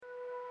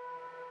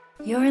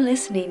You're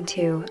listening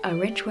to a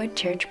Ridgewood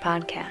Church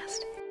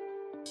podcast.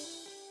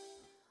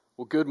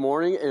 Well, good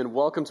morning and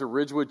welcome to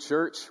Ridgewood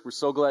Church. We're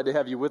so glad to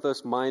have you with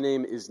us. My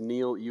name is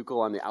Neil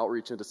Uckel. I'm the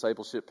Outreach and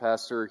Discipleship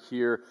Pastor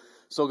here.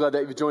 So glad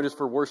that you've joined us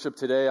for worship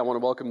today. I want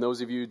to welcome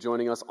those of you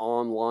joining us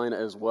online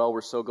as well.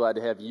 We're so glad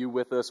to have you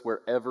with us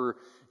wherever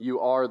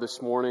you are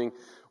this morning.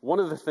 One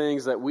of the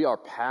things that we are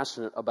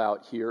passionate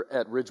about here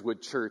at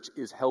Ridgewood Church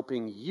is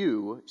helping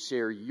you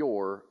share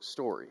your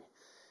story.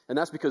 And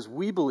that's because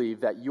we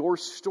believe that your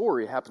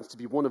story happens to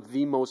be one of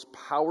the most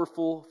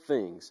powerful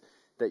things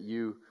that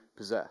you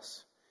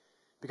possess.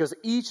 Because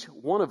each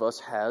one of us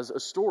has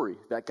a story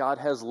that God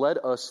has led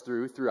us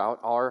throughout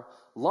our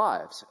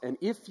lives. And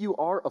if you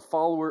are a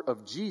follower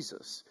of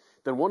Jesus,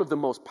 then one of the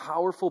most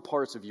powerful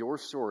parts of your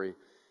story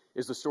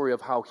is the story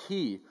of how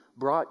He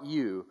brought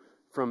you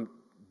from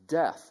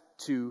death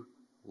to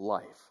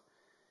life.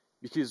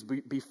 Because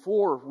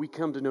before we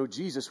come to know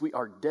Jesus, we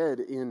are dead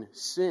in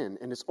sin.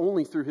 And it's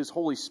only through His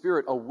Holy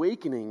Spirit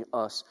awakening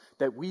us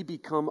that we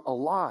become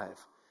alive.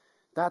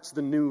 That's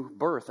the new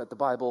birth that the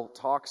Bible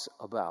talks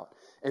about.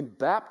 And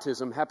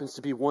baptism happens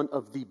to be one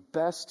of the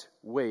best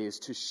ways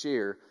to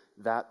share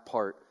that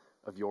part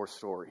of your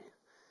story.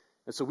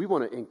 And so we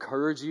want to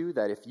encourage you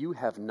that if you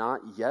have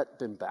not yet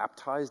been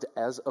baptized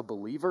as a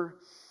believer,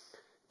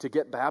 to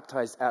get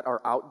baptized at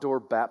our outdoor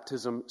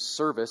baptism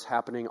service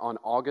happening on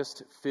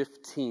August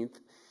 15th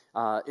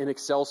in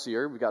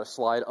Excelsior. We've got a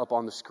slide up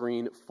on the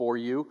screen for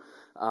you.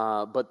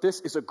 But this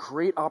is a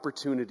great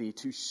opportunity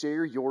to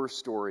share your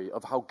story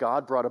of how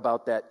God brought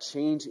about that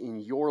change in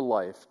your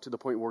life to the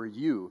point where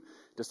you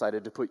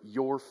decided to put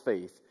your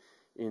faith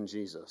in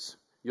Jesus.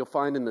 You'll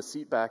find in the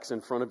seat backs in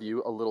front of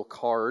you a little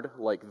card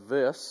like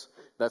this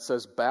that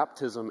says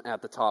baptism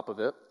at the top of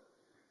it.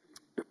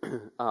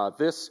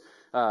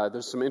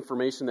 There's some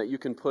information that you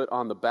can put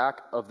on the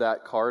back of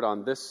that card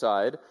on this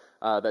side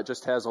that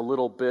just has a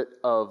little bit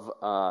of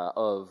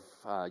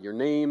your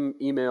name,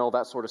 email,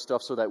 that sort of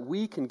stuff, so that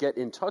we can get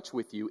in touch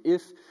with you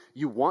if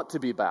you want to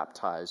be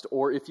baptized,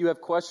 or if you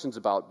have questions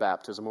about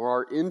baptism or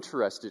are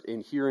interested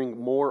in hearing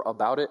more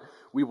about it.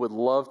 We would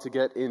love to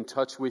get in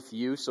touch with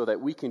you so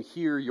that we can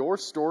hear your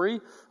story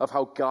of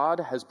how God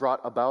has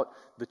brought about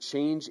the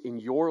change in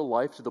your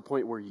life to the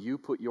point where you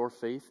put your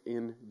faith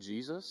in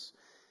Jesus,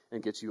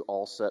 and get you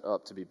all set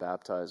up to be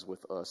baptized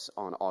with us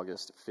on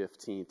August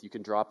 15th. You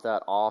can drop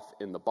that off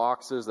in the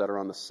boxes that are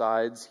on the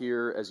sides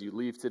here as you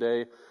leave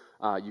today.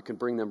 You can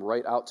bring them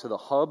right out to the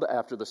hub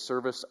after the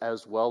service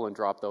as well and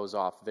drop those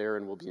off there,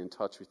 and we'll be in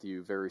touch with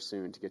you very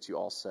soon to get you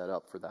all set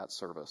up for that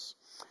service.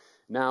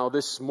 Now,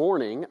 this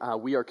morning,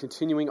 we are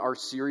continuing our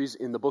series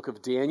in the book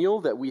of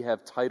Daniel that we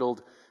have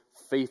titled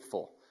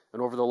Faithful.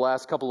 And over the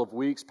last couple of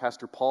weeks,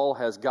 Pastor Paul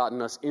has gotten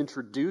us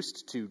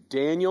introduced to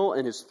Daniel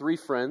and his three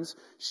friends,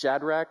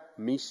 Shadrach,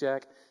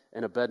 Meshach,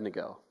 and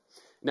Abednego.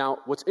 Now,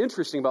 what's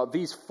interesting about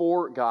these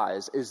four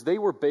guys is they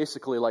were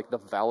basically like the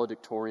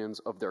valedictorians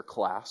of their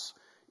class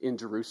in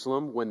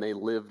Jerusalem when they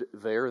lived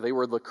there. They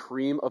were the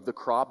cream of the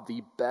crop,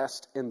 the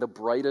best and the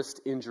brightest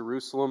in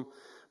Jerusalem.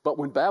 But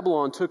when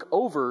Babylon took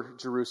over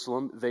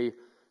Jerusalem, they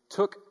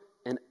took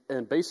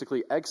and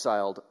basically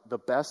exiled the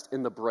best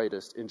and the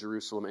brightest in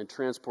Jerusalem and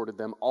transported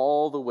them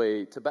all the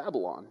way to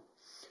Babylon.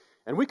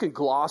 And we can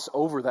gloss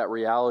over that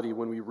reality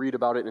when we read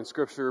about it in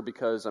Scripture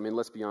because,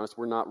 let's be honest,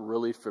 we're not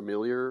really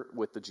familiar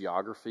with the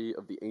geography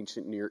of the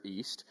ancient Near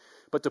East.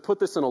 But to put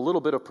this in a little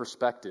bit of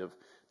perspective,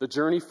 the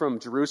journey from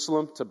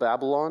Jerusalem to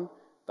Babylon,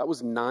 that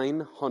was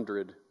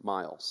 900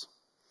 miles.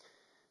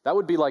 That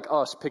would be like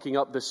us picking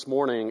up this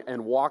morning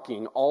and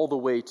walking all the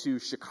way to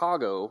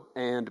Chicago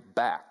and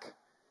back.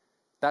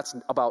 That's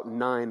about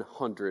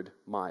 900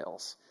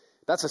 miles.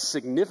 That's a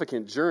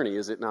significant journey,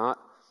 is it not?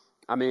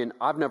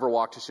 I've never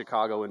walked to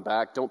Chicago and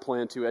back. Don't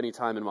plan to any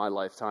time in my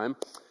lifetime.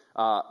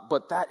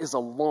 But that is a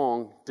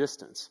long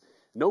distance.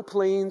 No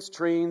planes,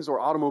 trains, or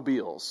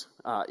automobiles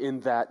in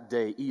that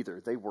day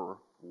either. They were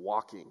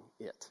walking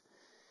it.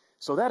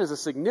 So that is a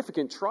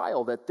significant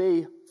trial that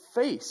they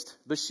faced.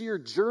 The sheer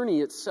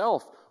journey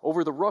itself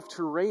over the rough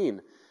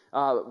terrain.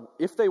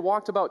 If they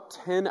walked about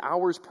 10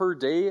 hours per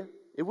day,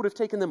 it would have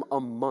taken them a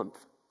month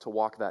to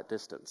walk that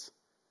distance.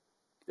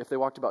 If they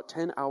walked about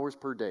 10 hours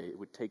per day, it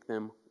would take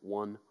them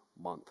 1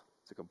 month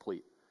to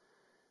complete.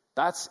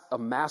 That's a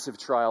massive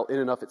trial in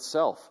and of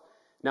itself.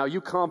 Now you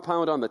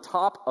compound on the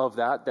top of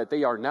that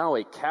they are now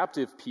a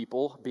captive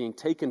people being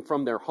taken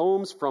from their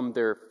homes, from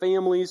their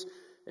families,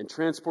 and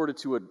transported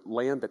to a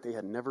land that they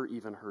had never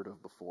even heard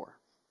of before.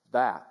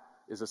 That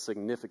is a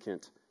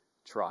significant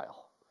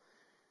trial.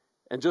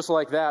 And just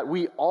like that,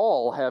 we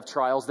all have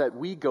trials that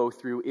we go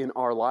through in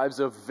our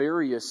lives of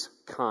various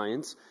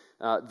kinds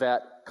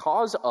that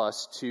cause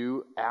us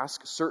to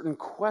ask certain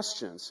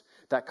questions,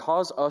 that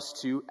cause us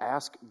to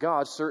ask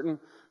God certain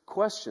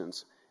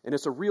questions. And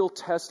it's a real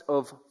test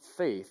of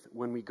faith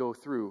when we go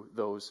through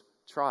those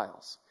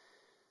trials.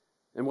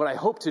 And what I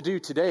hope to do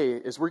today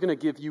is we're going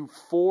to give you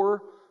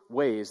 4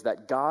 ways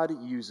that God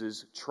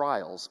uses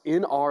trials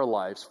in our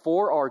lives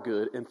for our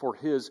good and for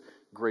His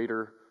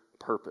greater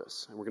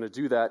purpose. And we're going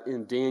to do that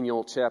in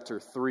Daniel chapter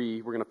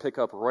 3. We're going to pick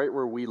up right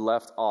where we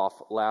left off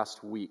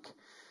last week.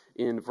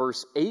 In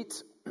verse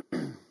 8,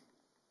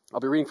 I'll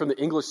be reading from the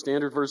English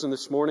Standard Version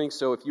this morning,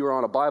 so if you are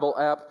on a Bible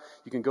app,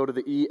 you can go to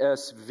the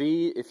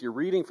ESV. If you're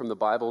reading from the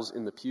Bibles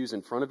in the pews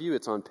in front of you,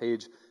 it's on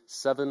page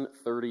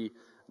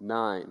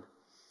 739.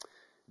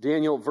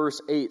 Daniel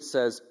verse 8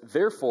 says,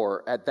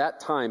 "Therefore, at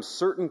that time,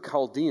 certain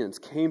Chaldeans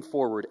came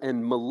forward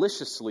and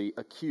maliciously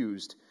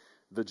accused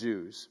the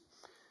Jews."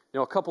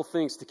 Now, a couple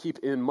things to keep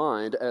in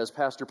mind. As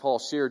Pastor Paul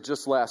shared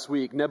just last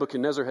week,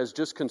 Nebuchadnezzar has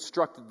just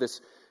constructed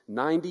this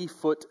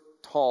 90-foot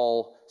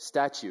tall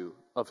statue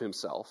of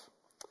himself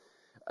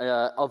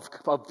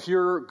of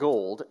pure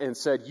gold and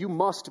said, "You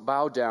must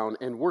bow down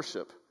and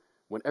worship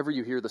whenever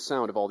you hear the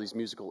sound of all these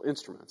musical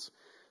instruments."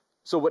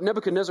 So what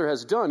Nebuchadnezzar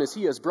has done is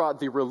he has brought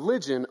the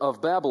religion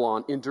of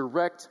Babylon in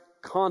direct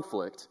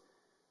conflict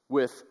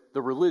with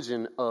the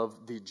religion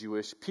of the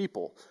Jewish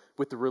people,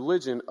 with the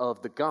religion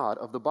of the God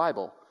of the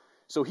Bible.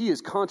 So he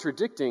is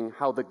contradicting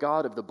how the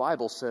God of the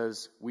Bible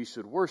says we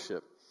should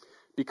worship.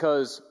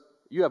 Because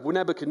you have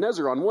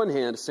Nebuchadnezzar on one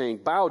hand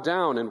saying, bow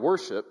down and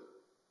worship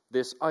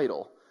this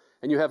idol.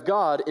 And you have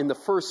God in the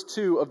first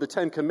two of the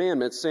 10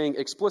 Commandments saying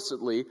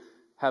explicitly,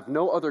 have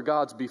no other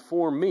gods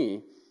before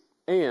me,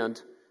 and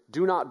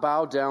do not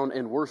bow down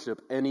and worship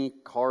any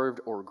carved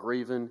or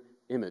graven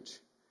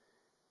image.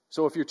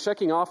 So if you're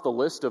checking off the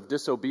list of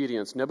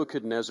disobedience,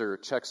 Nebuchadnezzar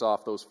checks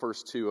off those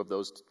first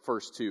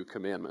two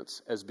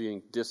commandments as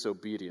being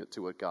disobedient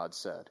to what God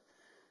said.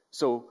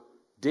 So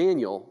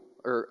Daniel,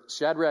 or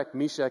Shadrach,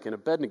 Meshach, and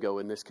Abednego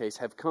in this case,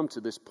 have come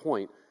to this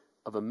point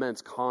of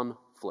immense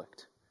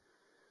conflict.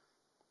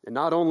 And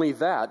not only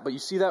that, but you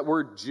see that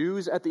word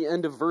Jews at the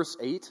end of verse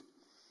 8?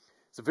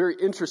 It's a very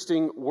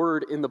interesting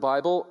word in the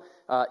Bible.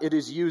 It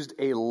is used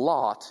a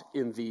lot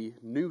in the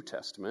New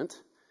Testament.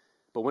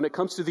 But when it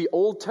comes to the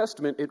Old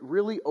Testament, it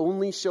really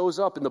only shows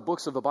up in the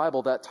books of the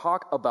Bible that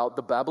talk about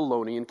the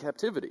Babylonian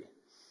captivity.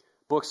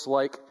 Books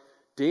like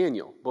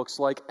Daniel, books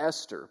like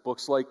Esther,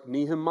 books like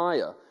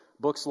Nehemiah,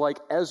 books like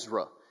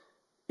Ezra.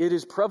 It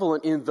is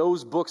prevalent in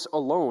those books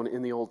alone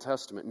in the Old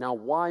Testament. Now,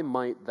 why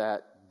might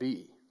that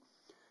be?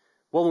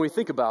 Well, when we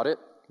think about it,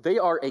 they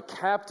are a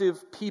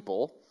captive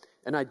people,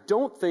 and I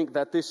don't think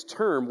that this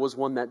term was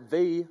one that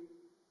they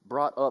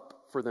brought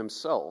up for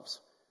themselves.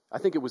 I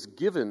think it was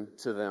given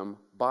to them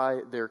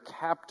by their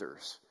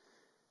captors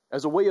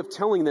as a way of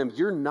telling them,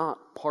 you're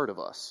not part of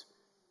us.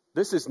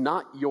 This is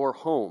not your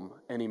home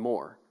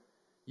anymore.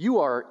 You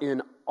are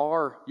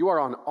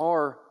on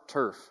our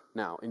turf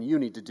now, and you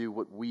need to do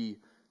what we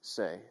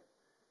say.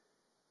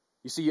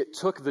 You see, it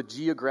took the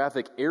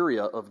geographic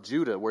area of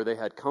Judah where they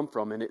had come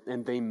from,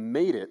 and they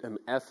made it an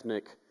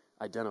ethnic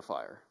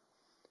identifier.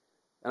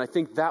 And I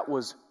think that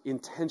was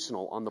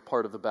intentional on the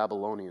part of the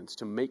Babylonians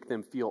to make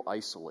them feel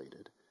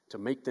isolated, to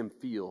make them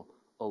feel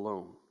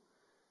alone.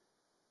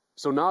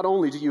 So not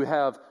only do you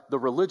have the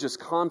religious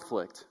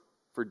conflict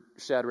for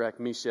Shadrach,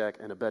 Meshach,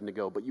 and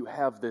Abednego, but you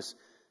have this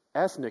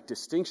ethnic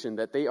distinction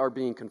that they are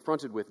being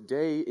confronted with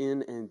day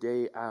in and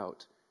day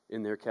out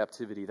in their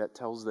captivity that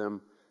tells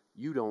them,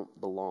 you don't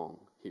belong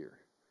here.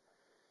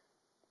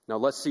 Now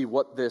let's see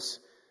what this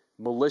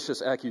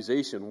malicious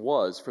accusation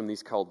was from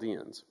these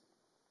Chaldeans,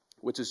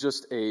 which is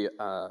just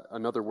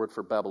another word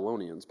for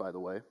Babylonians, by the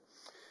way.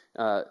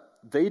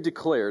 They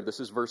declared, this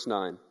is verse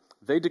 9,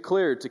 they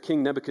declared to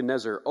King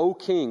Nebuchadnezzar, O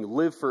king,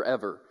 live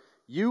forever.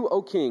 You,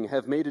 O king,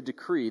 have made a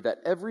decree that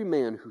every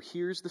man who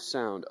hears the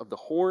sound of the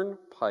horn,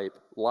 pipe,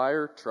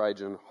 lyre,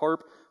 trigon,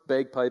 harp,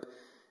 bagpipe,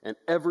 and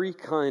every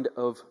kind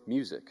of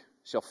music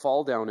shall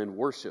fall down and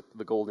worship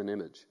the golden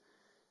image.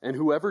 And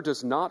whoever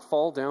does not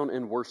fall down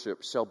and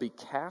worship shall be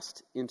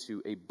cast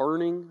into a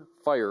burning,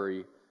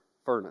 fiery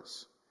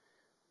furnace.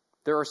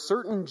 There are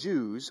certain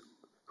Jews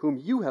whom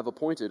you have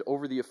appointed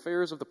over the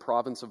affairs of the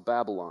province of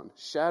Babylon,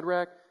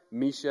 Shadrach,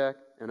 Meshach,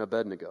 and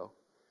Abednego.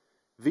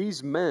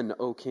 These men,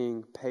 O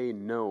king, pay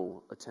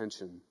no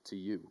attention to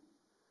you.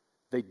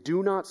 They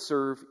do not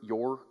serve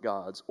your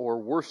gods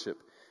or worship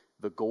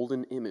the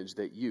golden image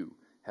that you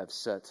have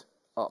set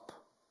up.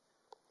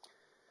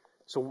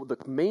 So the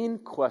main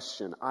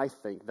question, I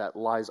think, that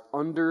lies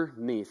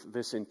underneath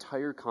this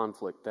entire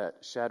conflict that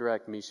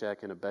Shadrach, Meshach,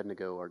 and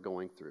Abednego are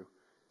going through,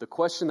 the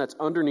question that's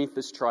underneath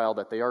this trial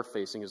that they are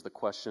facing is the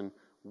question,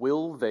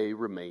 will they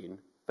remain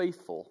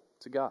faithful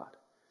to God?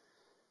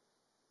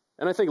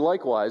 And I think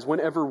likewise,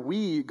 whenever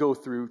we go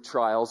through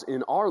trials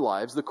in our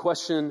lives, the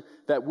question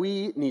that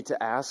we need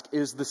to ask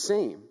is the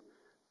same.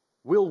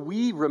 Will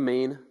we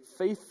remain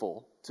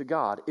faithful to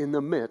God in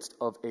the midst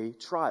of a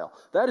trial?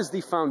 That is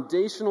the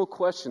foundational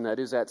question that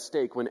is at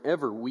stake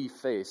whenever we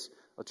face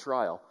a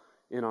trial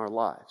in our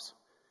lives.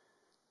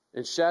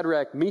 And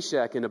Shadrach,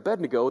 Meshach, and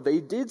Abednego, they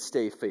did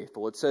stay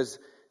faithful. It says,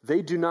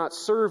 they do not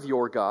serve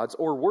your gods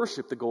or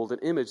worship the golden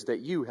image that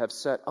you have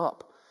set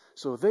up.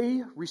 So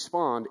they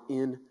respond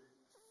in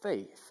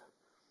faith.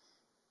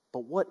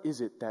 But what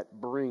is it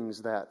that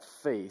brings that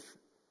faith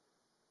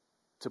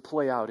to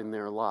play out in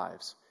their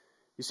lives?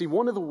 You see,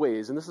 one of the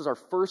ways, and this is our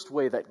first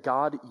way that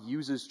God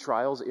uses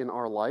trials in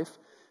our life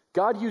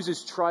God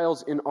uses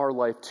trials in our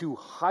life to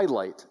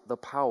highlight the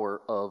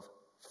power of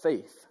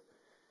faith.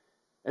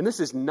 And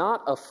this is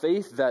not a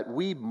faith that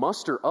we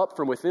muster up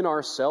from within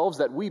ourselves,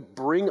 that we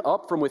bring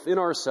up from within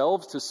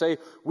ourselves to say,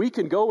 we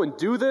can go and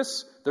do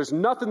this. There's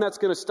nothing that's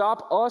going to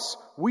stop us.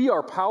 We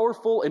are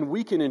powerful and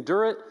we can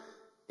endure it.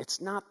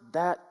 It's not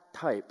that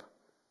type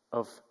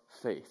of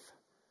faith.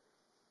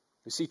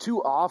 You see,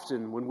 too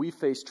often when we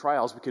face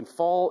trials, we can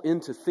fall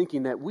into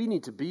thinking that we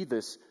need to be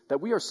this, that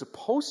we are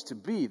supposed to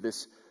be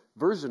this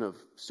version of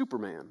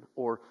Superman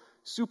or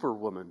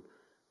Superwoman,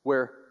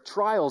 where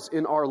trials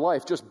in our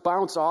life just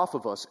bounce off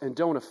of us and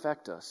don't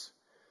affect us.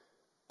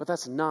 But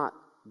that's not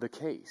the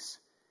case.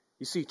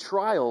 You see,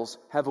 trials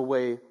have a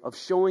way of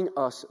showing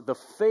us the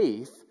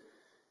faith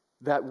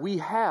that we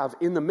have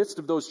in the midst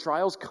of those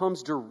trials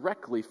comes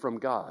directly from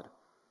God.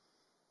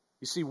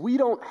 You see, we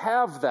don't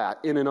have that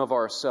in and of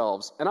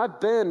ourselves. And I've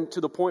been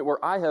to the point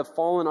where I have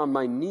fallen on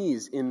my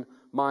knees in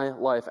my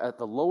life at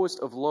the lowest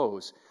of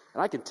lows.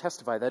 And I can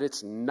testify that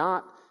it's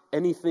not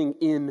anything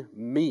in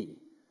me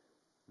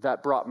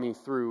that brought me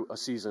through a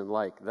season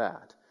like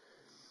that.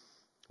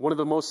 One of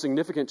the most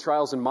significant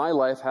trials in my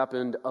life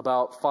happened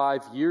about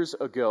 5 years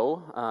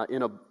ago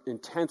in an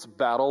intense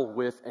battle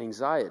with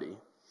anxiety.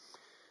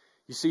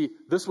 You see,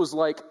 this was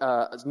like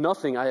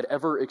nothing I had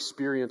ever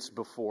experienced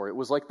before. It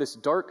was like this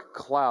dark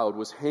cloud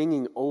was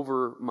hanging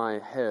over my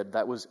head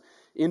that was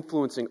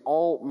influencing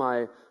all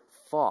my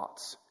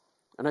thoughts.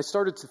 And I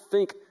started to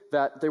think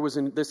that there was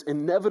this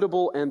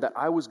inevitable end that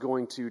I was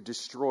going to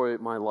destroy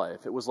my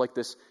life. It was like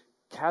this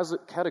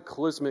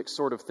cataclysmic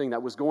sort of thing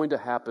that was going to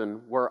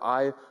happen where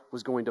I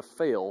was going to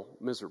fail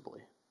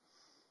miserably.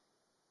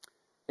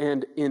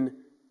 And in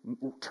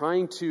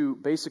trying to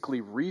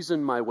basically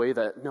reason my way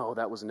that, no,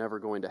 that was never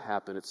going to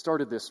happen, it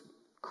started this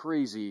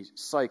crazy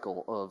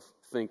cycle of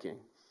thinking.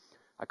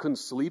 I couldn't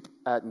sleep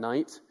at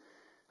night.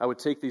 I would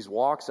take these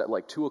walks at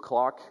like 2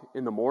 o'clock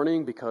in the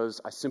morning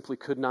because I simply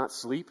could not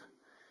sleep.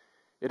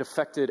 It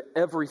affected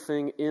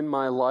everything in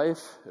my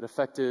life. It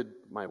affected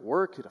my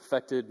work. It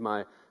affected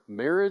my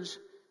marriage.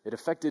 It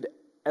affected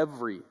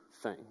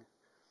everything.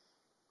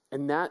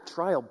 And that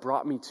trial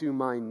brought me to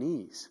my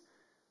knees.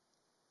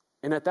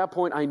 And at that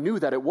point, I knew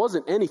that it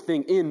wasn't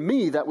anything in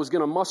me that was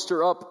going to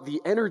muster up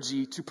the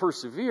energy to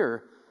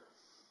persevere.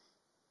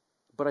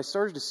 But I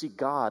started to see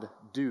God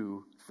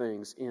do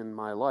things in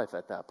my life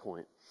at that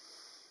point.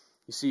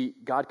 You see,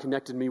 God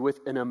connected me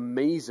with an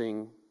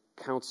amazing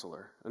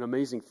counselor, an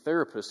amazing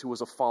therapist who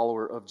was a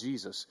follower of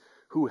Jesus,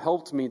 who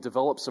helped me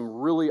develop some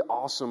really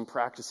awesome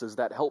practices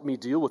that helped me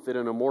deal with it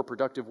in a more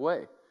productive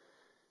way.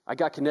 I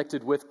got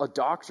connected with a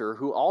doctor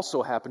who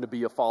also happened to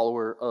be a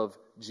follower of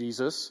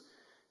Jesus,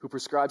 who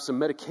prescribed some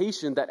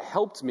medication that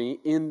helped me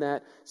in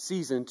that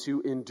season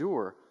to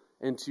endure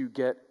and to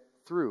get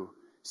through.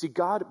 See,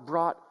 God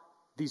brought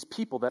these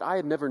people that I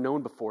had never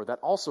known before that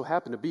also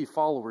happened to be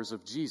followers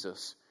of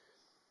Jesus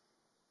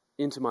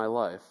into my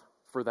life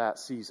for that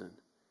season.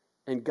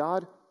 And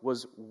God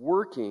was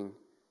working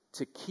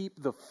to keep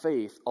the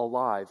faith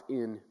alive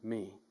in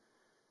me.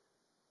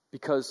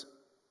 Because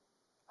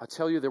I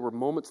tell you, there were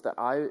moments that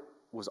I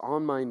was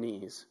on my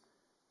knees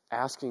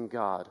asking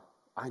God,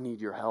 I need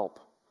your help.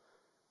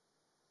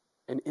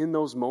 And in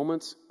those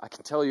moments, I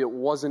can tell you it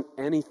wasn't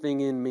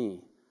anything in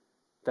me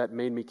that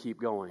made me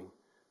keep going.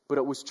 But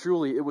it was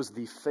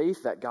the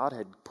faith that God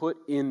had put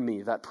in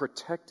me, that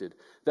protected,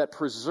 that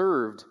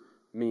preserved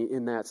me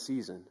in that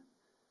season.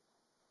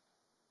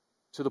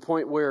 To the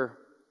point where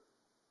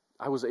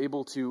I was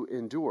able to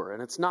endure.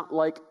 And it's not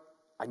like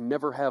I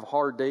never have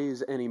hard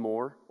days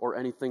anymore or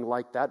anything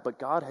like that, but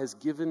God has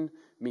given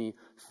me,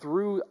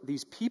 through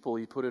these people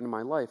He put into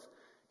my life,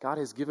 God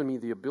has given me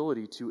the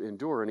ability to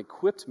endure and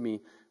equipped me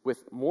with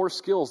more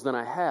skills than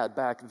I had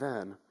back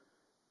then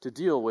to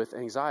deal with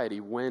anxiety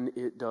when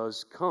it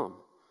does come.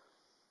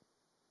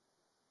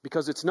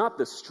 Because it's not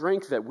the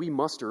strength that we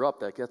muster up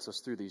that gets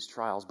us through these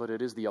trials, but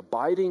it is the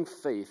abiding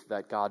faith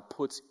that God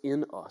puts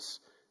in us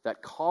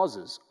that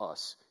causes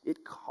us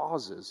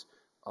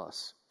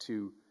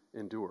to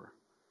endure.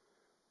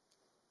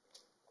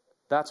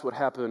 That's what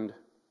happened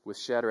with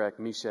Shadrach,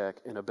 Meshach,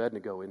 and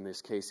Abednego in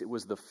this case. It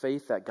was the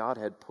faith that God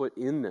had put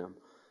in them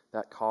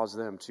that caused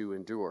them to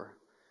endure.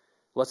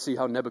 Let's see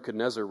how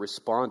Nebuchadnezzar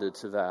responded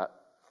to that.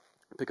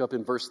 Pick up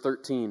in verse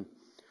 13.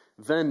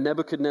 Then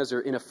Nebuchadnezzar,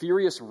 in a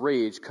furious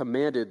rage,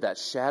 commanded that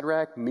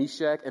Shadrach,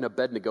 Meshach, and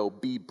Abednego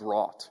be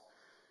brought.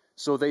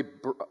 So they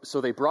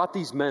brought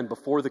these men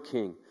before the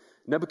king.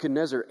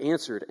 Nebuchadnezzar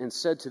answered and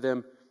said to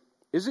them,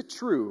 Is it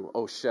true,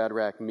 O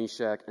Shadrach,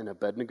 Meshach, and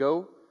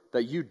Abednego,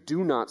 that you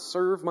do not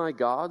serve my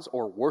gods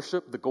or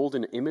worship the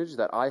golden image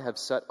that I have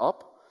set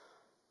up?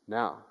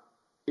 Now,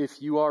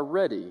 if you are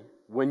ready,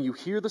 when you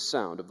hear the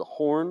sound of the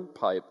horn,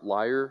 pipe,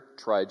 lyre,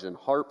 trigon,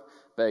 harp,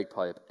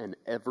 bagpipe, and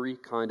every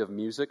kind of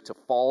music, to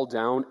fall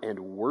down and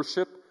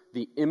worship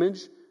the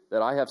image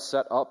that I have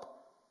set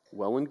up,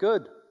 well and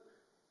good.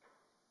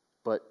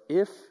 But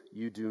if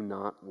you do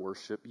not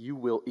worship, you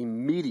will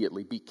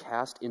immediately be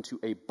cast into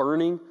a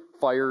burning,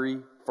 fiery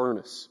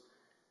furnace.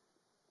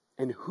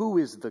 And who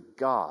is the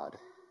God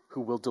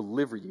who will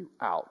deliver you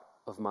out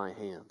of my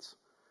hands.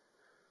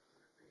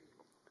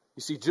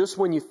 You see, just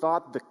when you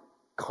thought the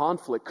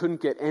conflict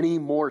couldn't get any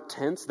more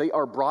tense, they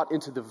are brought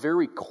into the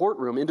very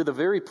courtroom, into the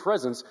very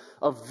presence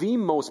of the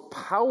most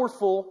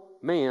powerful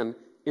man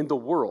in the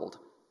world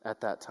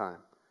at that time,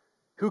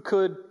 who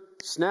could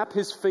snap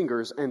his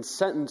fingers and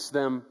sentence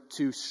them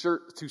to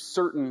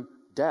certain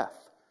death.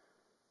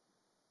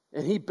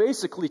 And he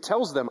basically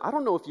tells them, I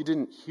don't know if you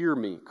didn't hear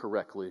me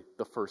correctly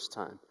the first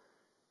time.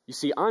 You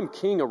see, I'm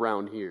king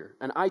around here,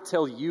 and I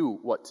tell you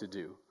what to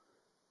do.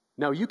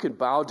 Now you can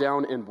bow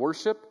down and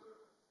worship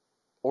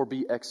or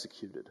be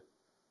executed.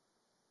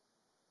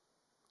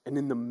 And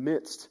in the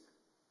midst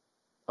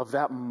of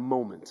that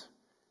moment,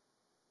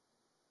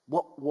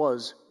 what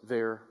was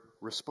their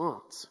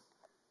response?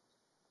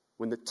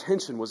 When the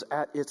tension was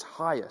at its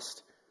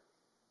highest,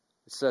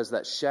 it says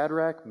that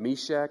Shadrach,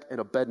 Meshach, and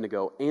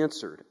Abednego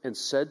answered and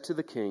said to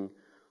the king,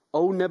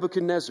 O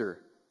Nebuchadnezzar,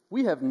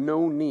 we have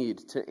no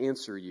need to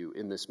answer you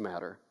in this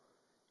matter.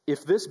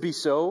 If this be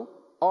so,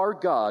 our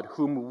God,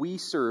 whom we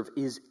serve,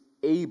 is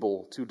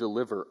able to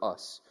deliver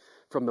us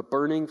from the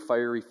burning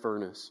fiery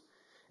furnace,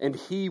 and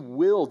he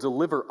will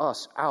deliver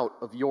us out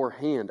of your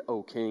hand,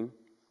 O king.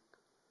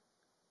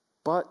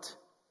 But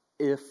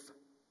if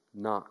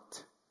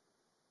not,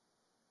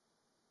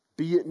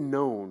 be it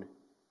known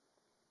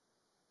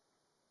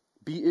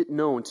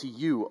to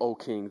you, O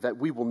king, that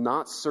we will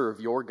not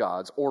serve your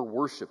gods or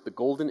worship the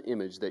golden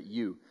image that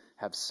you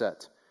have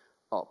set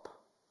up.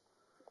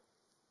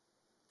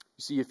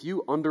 You see, if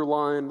you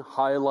underline,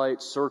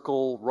 highlight,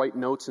 circle, write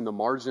notes in the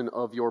margin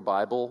of your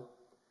Bible,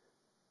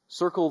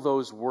 circle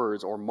those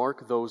words or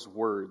mark those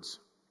words,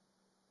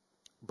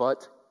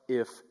 but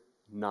if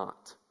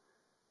not.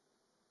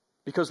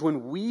 Because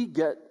when we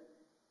get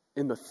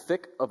in the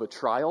thick of a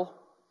trial,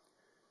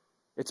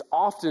 it's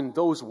often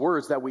those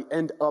words that we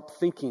end up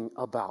thinking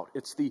about.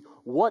 It's the,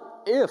 what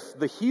if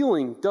the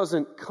healing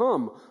doesn't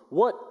come?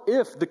 What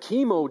if the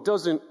chemo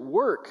doesn't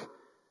work?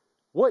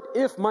 What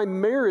if my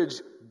marriage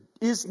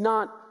is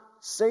not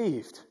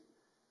saved?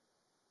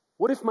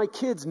 What if my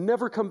kids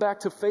never come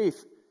back to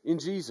faith in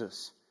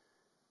Jesus?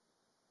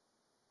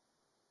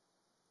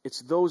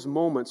 It's those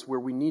moments where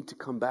we need to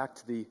come back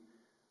to the,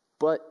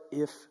 but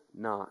if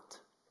not.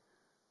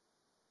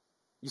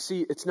 You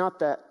see, it's not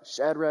that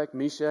Shadrach,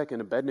 Meshach,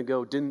 and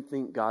Abednego didn't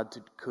think God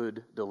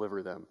could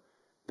deliver them.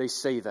 They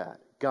say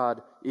that.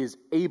 God is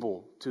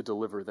able to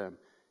deliver them.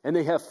 And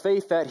they have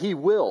faith that he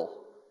will.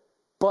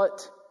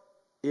 But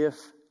if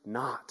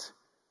not,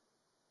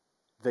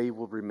 they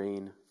will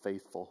remain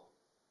faithful.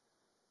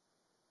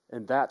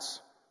 And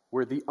that's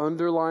where the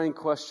underlying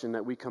question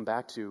that we come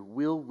back to,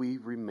 will we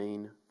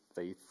remain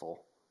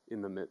faithful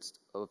in the midst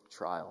of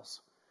trials?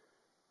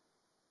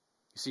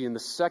 You see, in the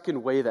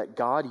second way that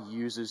God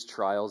uses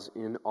trials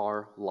in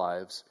our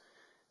lives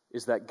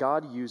is that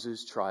God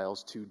uses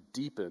trials to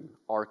deepen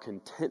our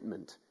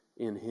contentment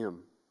in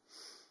him.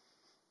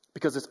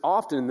 Because it's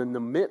often in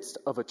the midst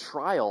of a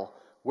trial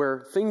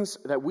where things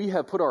that we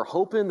have put our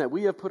hope in, that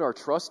we have put our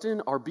trust in,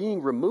 are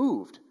being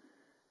removed.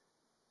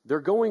 They're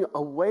going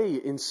away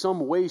in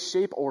some way,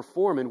 shape, or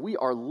form, and we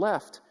are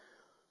left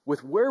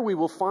with where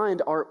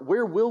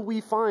will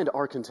we find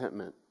our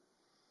contentment?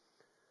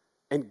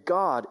 And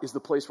God is the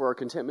place where our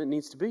contentment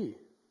needs to be.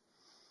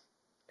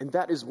 And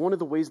that is one of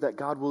the ways that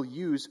God will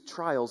use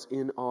trials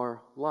in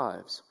our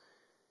lives.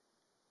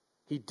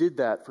 He did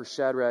that for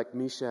Shadrach,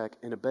 Meshach,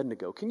 and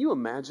Abednego. Can you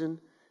imagine?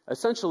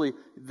 Essentially,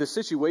 the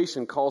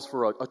situation calls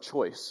for a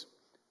choice.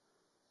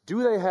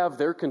 Do they have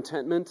their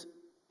contentment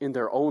in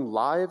their own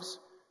lives,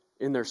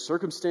 in their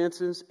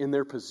circumstances, in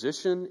their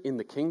position in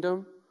the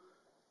kingdom?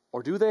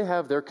 Or do they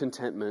have their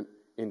contentment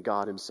in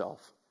God himself?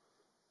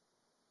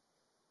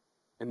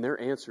 And their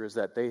answer is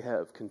that they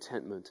have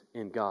contentment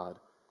in God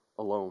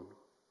alone.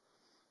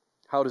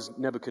 How does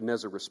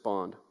Nebuchadnezzar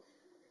respond?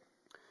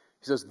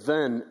 He says,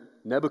 Then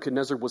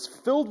Nebuchadnezzar was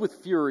filled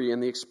with fury,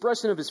 and the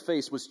expression of his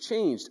face was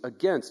changed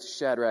against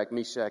Shadrach,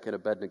 Meshach, and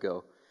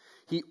Abednego.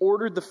 He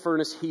ordered the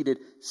furnace heated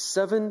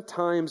 7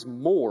 times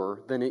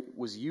more than it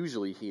was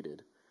usually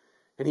heated.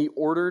 And he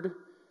ordered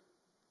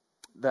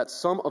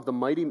some of the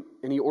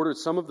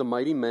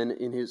mighty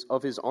men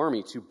of his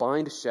army to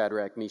bind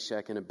Shadrach,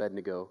 Meshach, and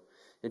Abednego,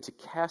 and to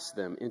cast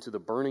them into the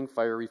burning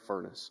fiery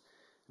furnace.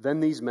 Then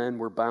these men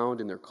were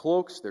bound in their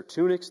cloaks, their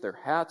tunics, their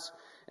hats,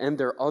 and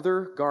their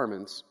other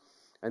garments,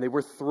 and they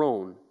were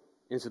thrown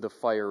into the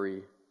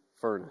fiery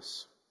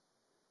furnace.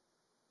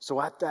 So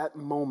at that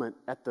moment,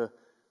 at the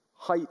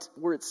height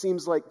where it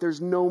seems like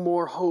there's no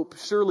more hope,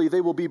 surely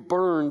they will be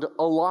burned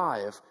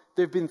alive.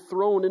 They've been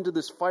thrown into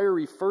this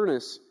fiery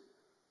furnace.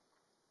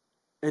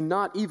 And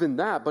not even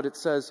that, but it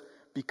says,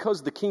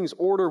 because the king's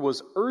order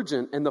was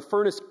urgent and the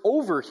furnace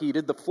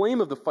overheated, the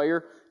flame of the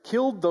fire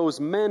killed those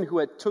men who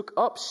had took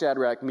up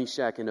Shadrach,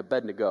 Meshach, and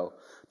Abednego.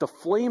 The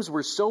flames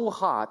were so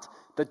hot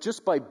that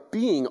just by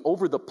being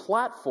over the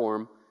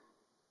platform,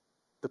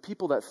 the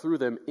people that threw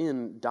them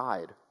in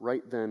died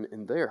right then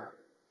and there.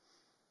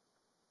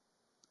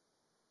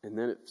 And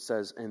then it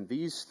says, and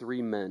these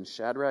three men,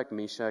 Shadrach,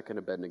 Meshach, and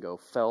Abednego,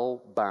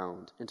 fell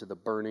bound into the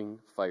burning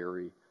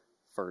fiery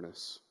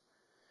furnace.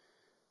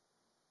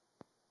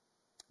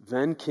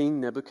 Then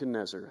King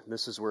Nebuchadnezzar,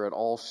 this is where it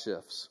all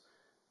shifts.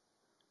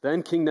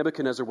 Then King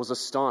Nebuchadnezzar was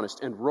astonished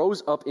and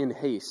rose up in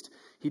haste.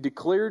 He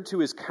declared to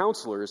his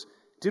counselors,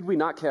 did we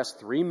not cast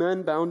 3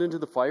 men bound into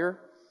the fire?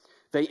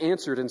 They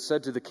answered and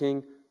said to the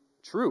king,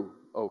 true,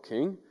 O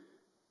king.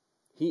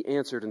 He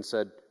answered and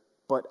said,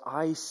 but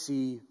I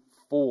see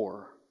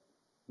 4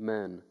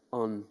 men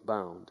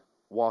unbound,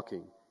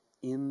 walking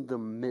in the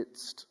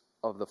midst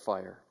of the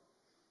fire.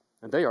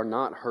 And they are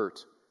not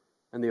hurt.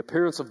 And the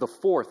appearance of the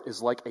 4th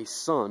is like a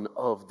son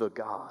of the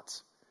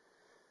gods.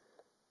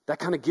 That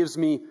kind of gives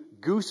me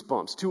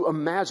goosebumps to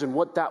imagine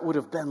what that would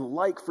have been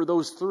like for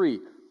those 3.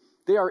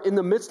 They are in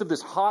the midst of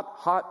this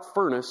hot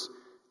furnace,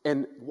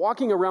 and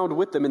walking around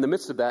with them in the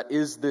midst of that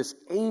is this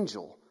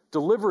angel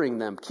delivering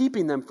them,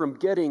 keeping them from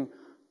getting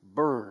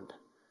burned.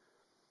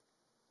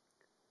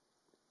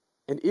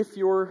 And if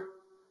you're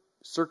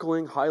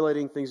circling,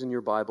 highlighting things in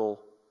your Bible,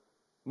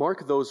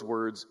 mark those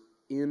words,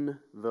 in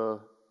the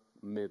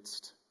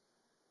midst.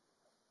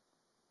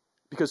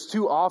 Because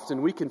too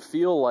often we can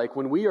feel like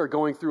when we are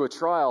going through a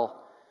trial,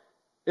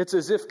 it's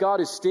as if God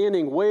is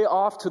standing way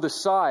off to the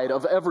side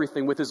of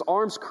everything with his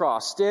arms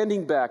crossed,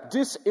 standing back,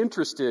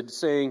 disinterested,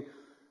 saying,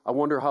 I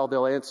wonder how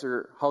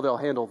they'll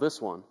handle this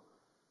one.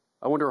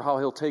 I wonder how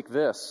he'll take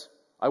this.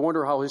 I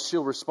wonder how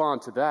she'll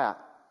respond to that.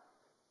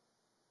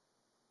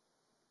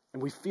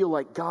 And we feel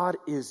like God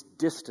is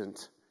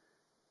distant.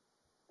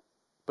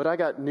 But I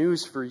got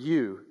news for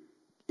you.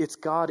 It's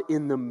God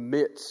in the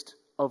midst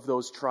of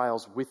those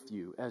trials with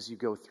you as you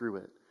go through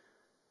it.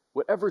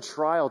 Whatever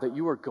trial that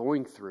you are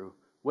going through,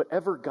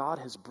 whatever God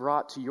has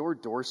brought to your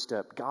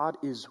doorstep, God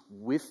is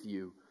with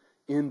you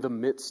in the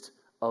midst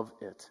of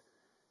it.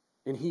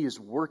 And he is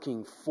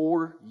working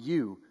for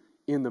you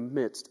in the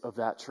midst of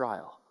that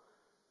trial.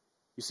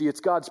 You see,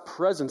 it's God's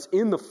presence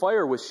in the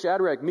fire with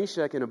Shadrach,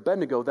 Meshach, and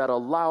Abednego that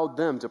allowed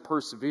them to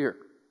persevere.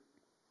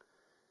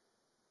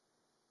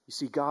 You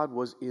see, God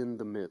was in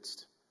the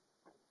midst.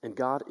 And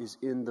God is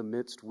in the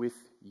midst with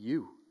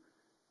you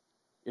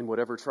in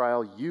whatever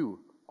trial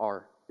you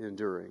are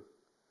enduring.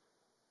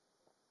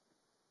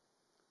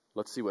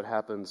 Let's see what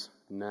happens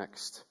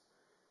next.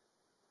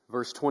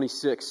 Verse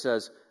 26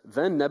 says,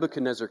 Then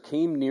Nebuchadnezzar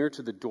came near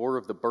to the door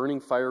of the burning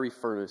fiery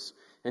furnace,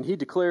 and he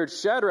declared,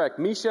 Shadrach,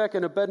 Meshach,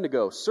 and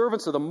Abednego,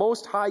 servants of the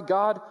Most High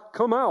God,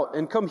 come out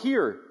and come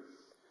here.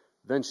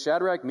 Then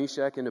Shadrach,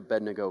 Meshach, and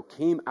Abednego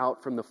came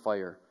out from the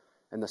fire,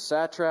 and the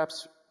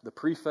satraps, the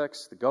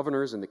prefects, the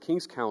governors, and the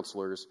king's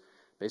counselors,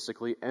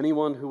 basically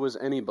anyone who was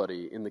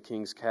anybody in the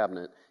king's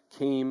cabinet,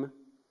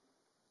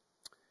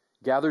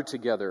 gathered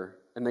together,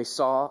 and they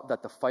saw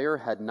that the fire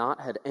had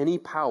not had any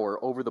power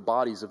over the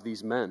bodies of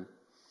these men.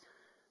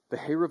 The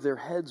hair of their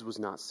heads was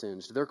not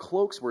singed, their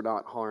cloaks were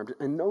not harmed,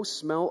 and no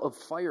smell of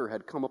fire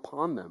had come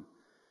upon them.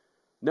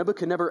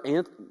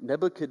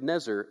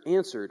 Nebuchadnezzar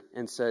answered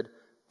and said,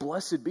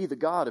 Blessed be the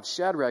God of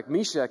Shadrach,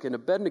 Meshach, and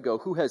Abednego,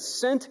 who has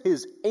sent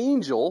his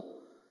angel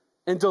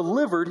and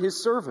delivered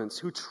his servants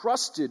who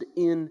trusted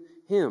in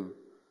him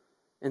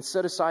and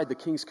set aside the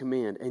king's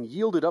command and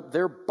yielded up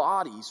their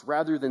bodies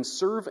rather than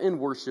serve and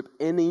worship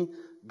any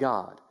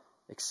god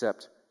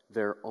except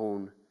their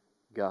own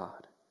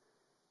God.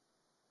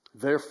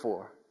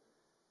 Therefore,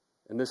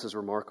 and this is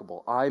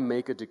remarkable, I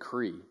make a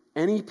decree,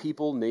 any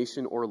people,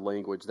 nation, or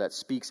language that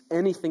speaks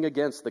anything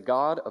against the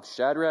God of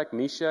Shadrach,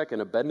 Meshach,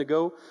 and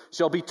Abednego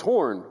shall be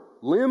torn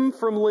limb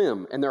from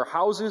limb and their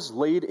houses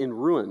laid in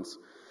ruins.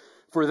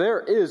 For there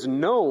is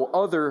no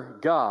other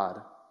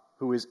God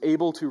who is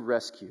able to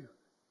rescue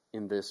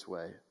in this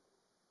way.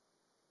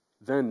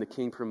 Then the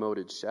king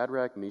promoted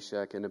Shadrach,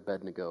 Meshach, and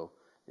Abednego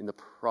in the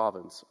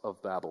province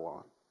of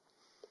Babylon.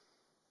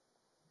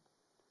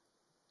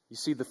 You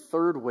see, the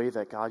third way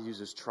that God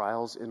uses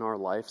trials in our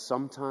life,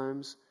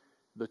 sometimes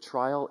the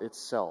trial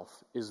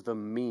itself is the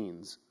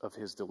means of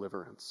his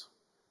deliverance.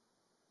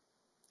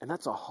 And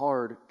that's a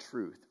hard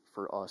truth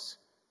for us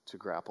to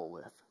grapple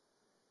with.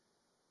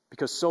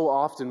 Because so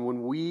often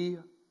when we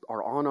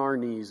are on our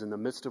knees in the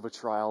midst of a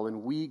trial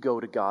and we go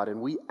to God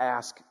and we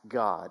ask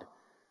God,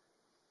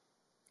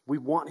 we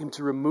want him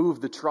to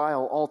remove the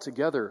trial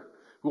altogether.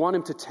 We want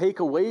him to take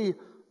away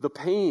the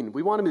pain.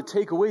 We want him to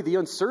take away the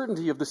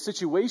uncertainty of the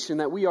situation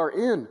that we are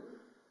in.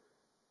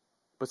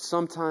 But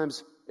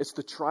sometimes it's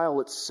the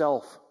trial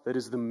itself that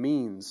is the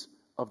means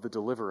of the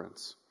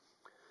deliverance.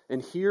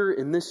 And here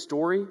in this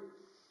story,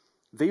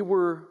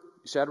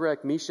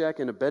 Shadrach, Meshach,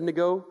 and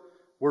Abednego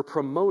were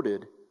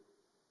promoted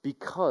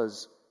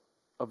because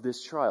of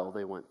this trial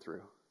they went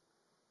through.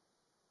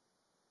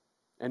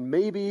 And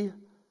maybe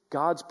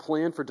God's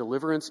plan for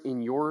deliverance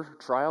in your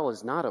trial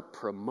is not a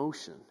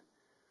promotion.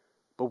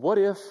 But what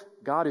if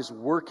God is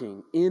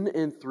working in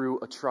and through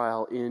a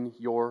trial in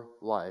your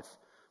life?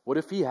 What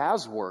if he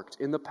has worked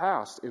in the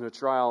past in a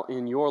trial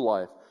in your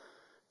life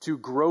to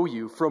grow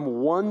you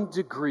from one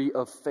degree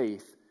of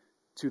faith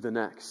to the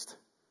next?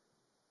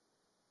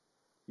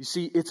 You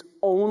see, it's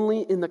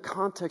only in the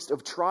context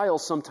of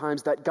trials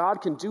sometimes that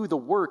God can do the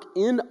work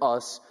in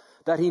us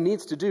that he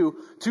needs to do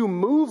to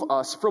move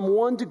us from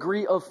one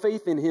degree of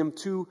faith in him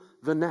to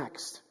the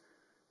next.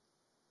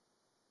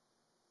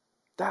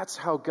 That's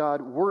how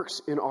God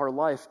works in our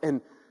life.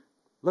 And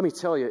let me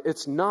tell you,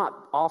 it's not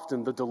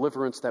often the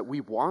deliverance that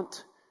we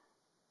want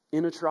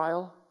in a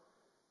trial,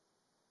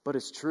 but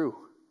it's true.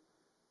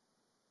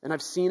 And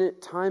I've seen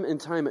it time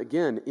and time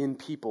again in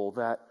people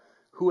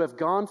who have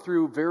gone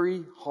through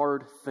very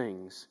hard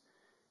things,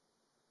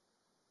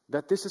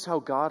 that this is how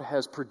God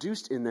has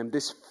produced in them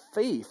this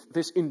faith,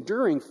 this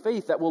enduring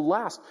faith that will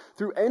last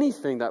through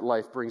anything that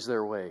life brings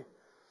their way.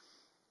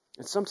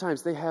 And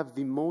sometimes they have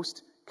the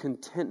most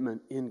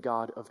contentment in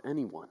God of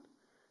anyone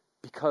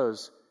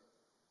because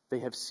they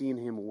have seen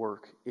him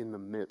work in the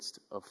midst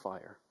of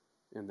fire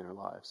in their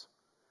lives.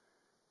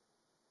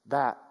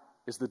 That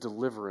is the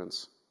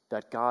deliverance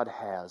that God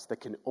has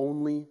that can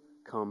only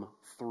come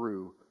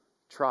through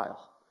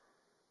trial.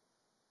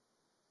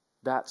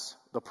 That's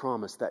the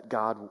promise that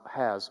God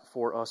has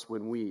for us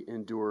when we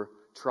endure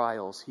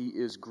trials. He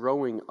is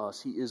growing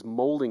us. He is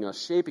molding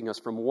us, shaping us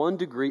from one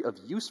degree of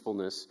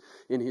usefulness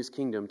in his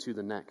kingdom to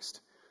the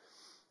next.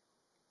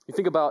 You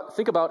think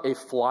about a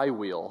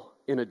flywheel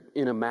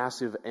in a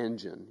massive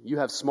engine. You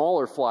have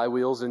smaller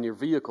flywheels in your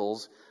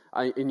vehicles,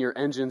 in your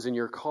engines, in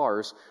your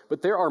cars,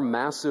 but there are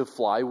massive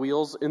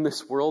flywheels in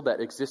this world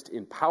that exist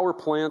in power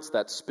plants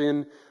that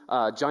spin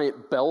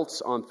giant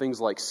belts on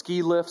things like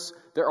ski lifts.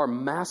 There are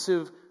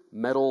massive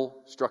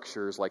metal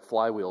structures like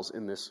flywheels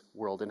in this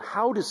world. And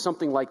how does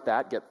something like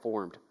that get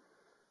formed?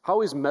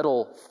 How is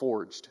metal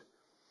forged?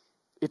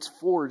 It's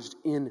forged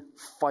in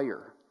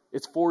fire.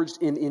 It's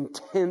forged in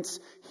intense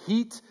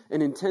heat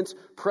and intense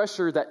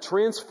pressure that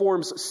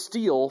transforms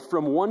steel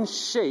from one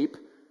shape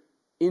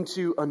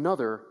into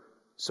another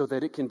so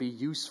that it can be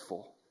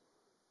useful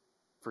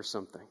for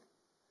something.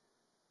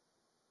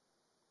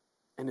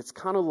 And it's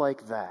kind of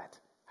like that,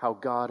 how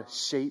God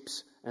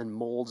shapes and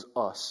molds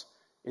us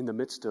in the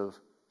midst of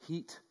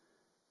heat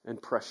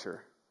and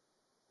pressure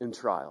in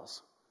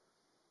trials.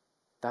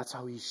 That's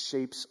how he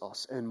shapes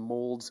us and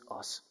molds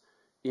us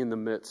in the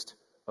midst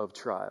of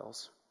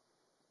trials.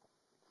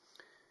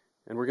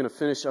 And we're going to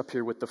finish up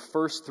here with the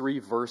first 3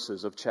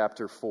 verses of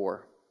chapter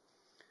 4,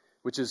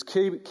 which is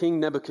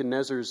King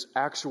Nebuchadnezzar's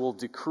actual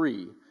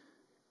decree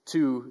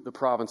to the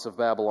province of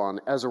Babylon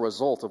as a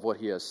result of what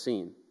he has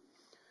seen.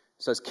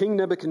 It says, King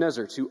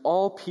Nebuchadnezzar, to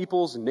all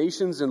peoples,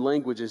 nations, and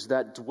languages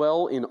that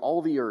dwell in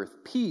all the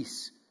earth,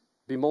 peace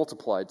be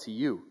multiplied to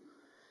you.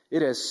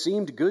 It has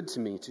seemed good to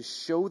me to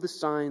show the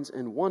signs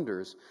and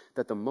wonders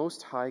that the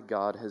Most High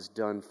God has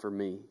done for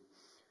me.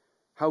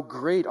 How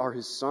great are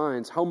his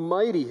signs, how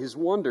mighty his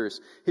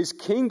wonders. His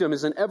kingdom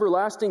is an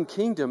everlasting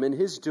kingdom, and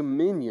his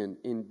dominion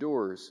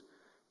endures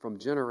from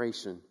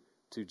generation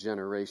to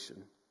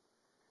generation.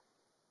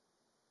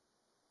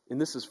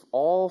 And this is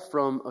all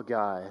from a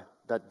guy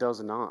that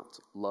does not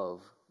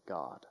love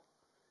God.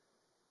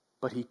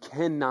 But he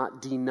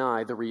cannot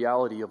deny the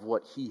reality of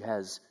what he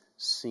has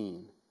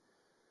seen.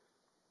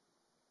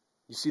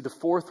 You see, the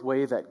fourth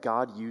way that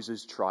God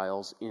uses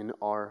trials in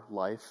our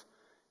life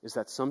is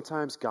that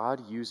sometimes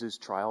God uses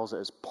trials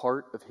as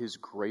part of his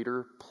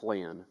greater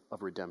plan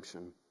of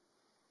redemption.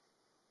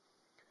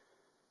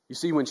 You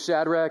see, when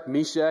Shadrach,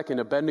 Meshach, and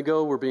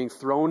Abednego were being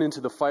thrown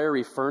into the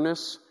fiery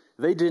furnace,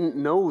 they didn't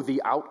know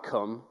the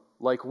outcome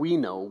like we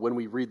know when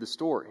we read the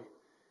story.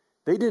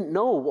 They didn't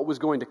know what was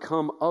going to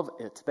come of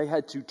it. They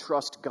had to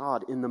trust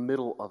God in the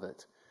middle of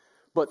it.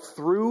 But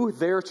through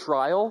their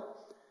trial,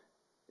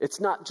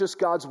 it's not just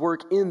God's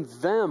work in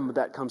them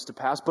that comes to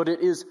pass, but it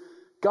is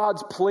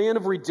God's plan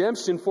of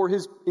redemption for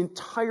his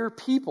entire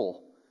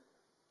people.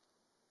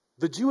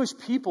 The Jewish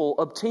people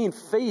obtained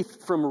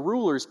faith from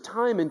rulers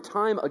time and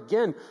time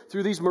again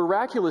through these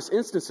miraculous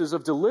instances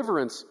of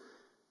deliverance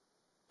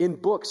in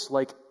books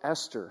like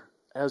Esther,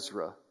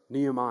 Ezra,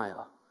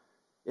 Nehemiah.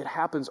 It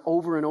happens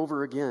over and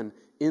over again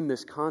in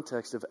this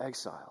context of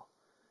exile.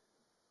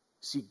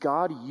 See,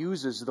 God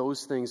uses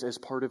those things as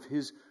part of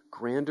his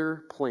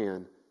grander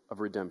plan of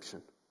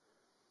redemption.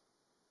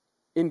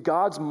 In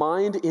God's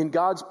mind, in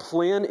God's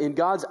plan, in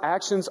God's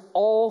actions,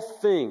 all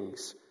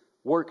things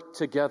work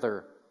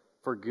together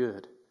for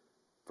good,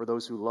 for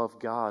those who love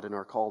God and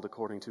are called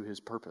according to his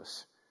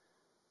purpose.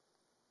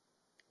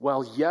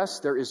 While yes,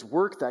 there is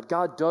work that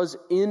God does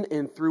in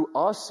and through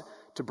us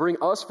to bring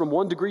us from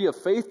one degree of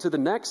faith to the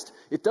next,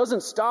 it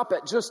doesn't stop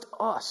at just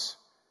us.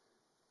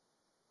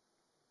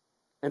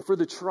 And for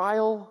the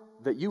trial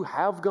that you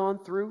have gone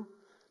through,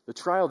 the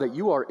trial that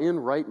you are in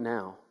right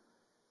now,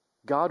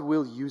 God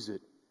will use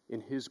it in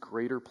his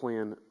greater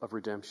plan of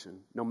redemption,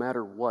 no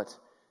matter what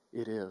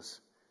it is.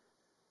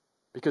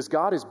 Because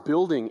God is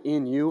building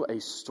in you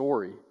a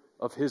story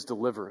of his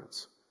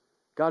deliverance.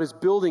 God is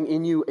building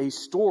in you a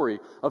story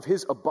of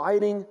his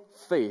abiding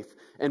faith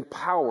and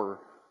power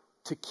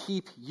to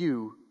keep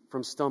you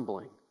from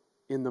stumbling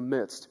in the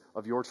midst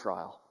of your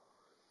trial.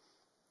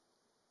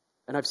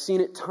 And I've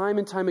seen it time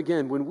and time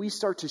again. When we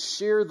start to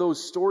share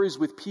those stories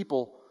with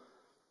people,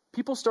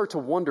 people start to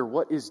wonder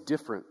what is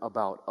different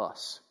about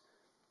us.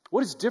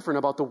 What is different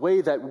about the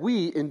way that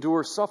we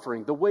endure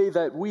suffering, the way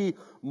that we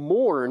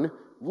mourn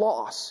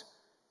loss?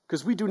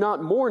 Because we do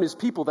not mourn as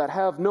people that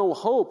have no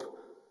hope,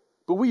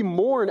 but we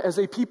mourn as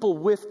a people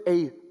with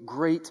a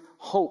great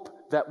hope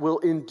that will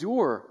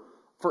endure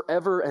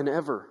forever and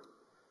ever.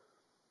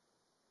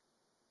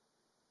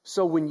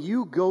 So when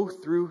you go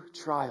through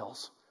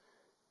trials,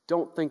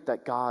 don't think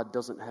that God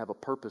doesn't have a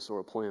purpose or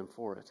a plan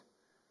for it.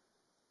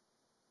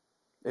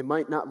 It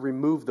might not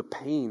remove the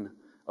pain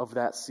of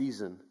that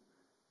season.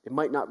 It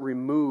might not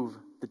remove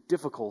the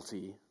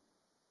difficulty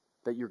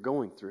that you're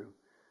going through,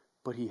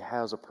 but He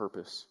has a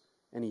purpose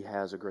and He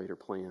has a greater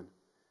plan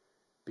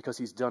because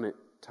He's done it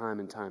time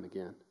and time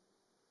again.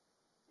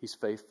 He's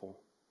faithful.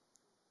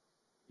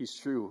 He's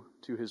true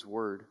to His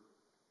word.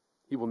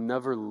 He will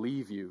never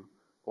leave you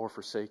or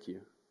forsake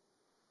you.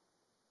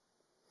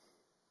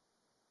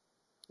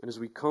 And as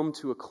we come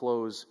to a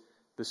close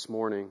this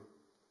morning,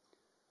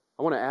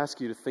 I want to ask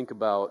you to think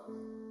about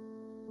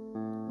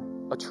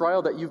a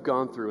trial that you've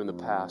gone through in the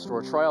past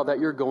or a trial that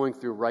you're going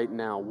through right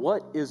now.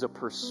 What is a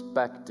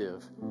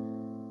perspective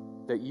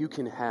that you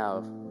can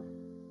have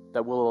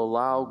that will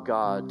allow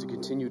God to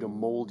continue to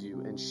mold you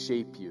and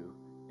shape you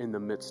in the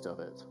midst of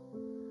it?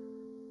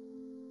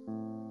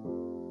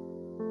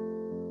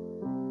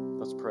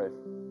 Let's pray.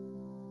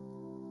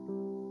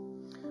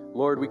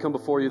 Lord, we come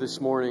before you this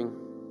morning.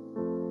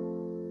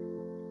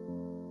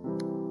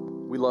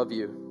 We love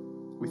you.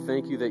 We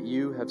thank you that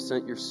you have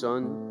sent your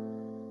Son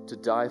to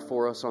die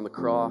for us on the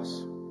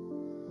cross,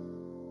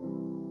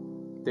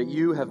 that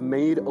you have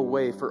made a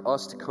way for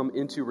us to come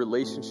into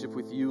relationship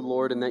with you,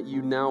 Lord, and that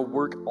you now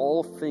work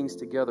all things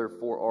together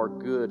for our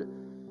good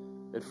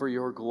and for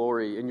your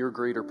glory and your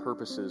greater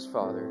purposes,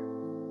 Father.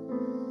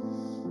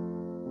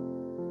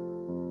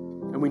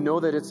 And we know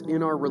that it's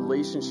in our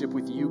relationship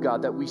with you,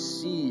 God, that we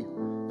see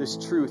this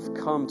truth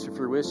come to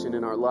fruition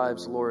in our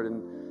lives, Lord.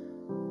 And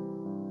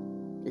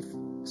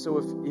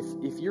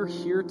if you're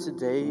here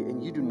today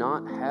and you do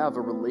not have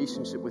a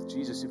relationship with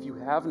Jesus, if you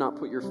have not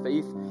put your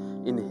faith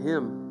in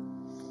Him,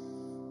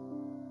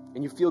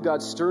 and you feel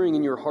God stirring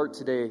in your heart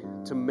today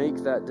to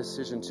make that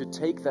decision, to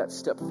take that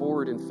step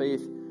forward in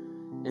faith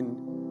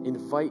and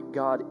invite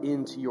God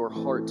into your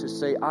heart to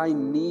say, I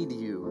need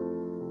you,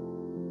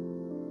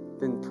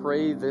 then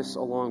pray this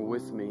along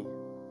with me.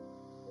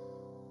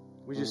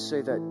 We just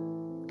say that,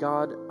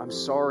 God, I'm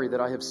sorry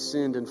that I have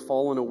sinned and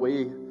fallen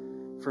away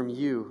from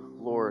you,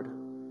 Lord.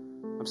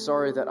 I'm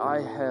sorry that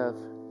I have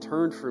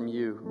turned from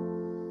you.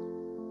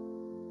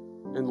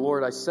 And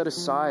Lord, I set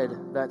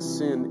aside that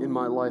sin in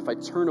my life. I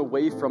turn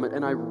away from it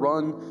and I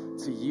run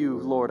to you,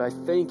 Lord. I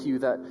thank you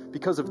that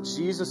because of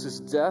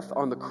Jesus' death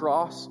on the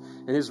cross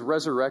and His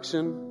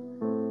resurrection,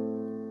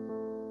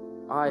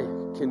 I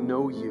can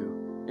know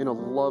you in a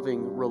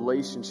loving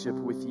relationship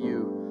with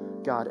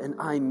you, God. And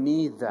I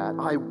need that.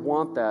 I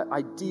want that.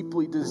 I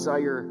deeply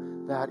desire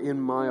that in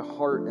my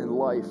heart and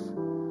life.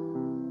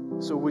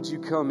 So would you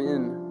come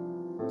in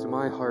to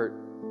my heart,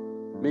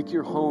 make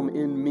your home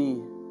in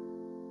me,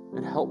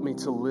 and help me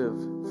to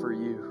live for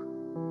you.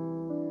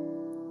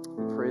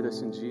 We pray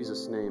this in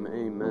Jesus' name,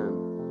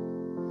 amen.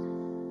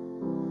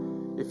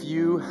 If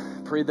you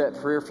prayed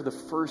that prayer for the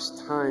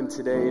first time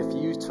today, if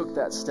you took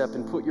that step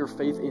and put your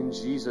faith in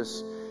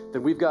Jesus,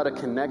 then we've got a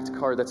Connect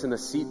card that's in the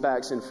seat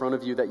backs in front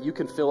of you that you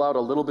can fill out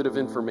a little bit of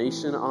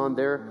information on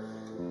there.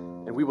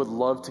 And we would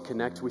love to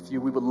connect with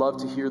you. We would love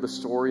to hear the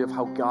story of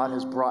how God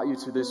has brought you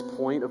to this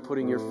point of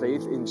putting your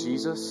faith in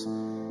Jesus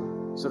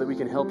so that we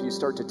can help you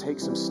start to take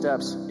some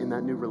steps in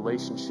that new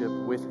relationship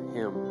with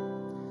Him.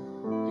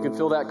 You can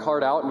fill that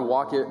card out and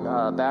walk it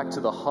back to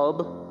the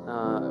hub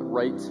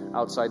right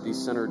outside these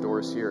center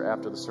doors here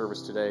after the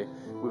service today.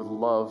 We would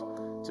love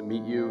to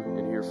meet you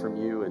and hear from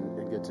you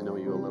and get to know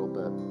you a little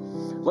bit.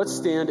 Let's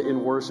stand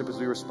in worship as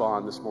we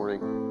respond this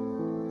morning.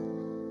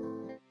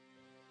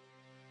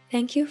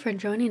 Thank you for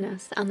joining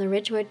us on the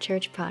Ridgewood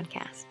Church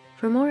podcast.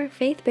 For more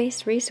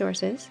faith-based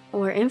resources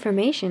or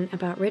information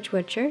about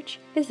Ridgewood Church,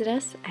 visit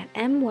us at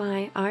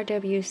myrwc.org.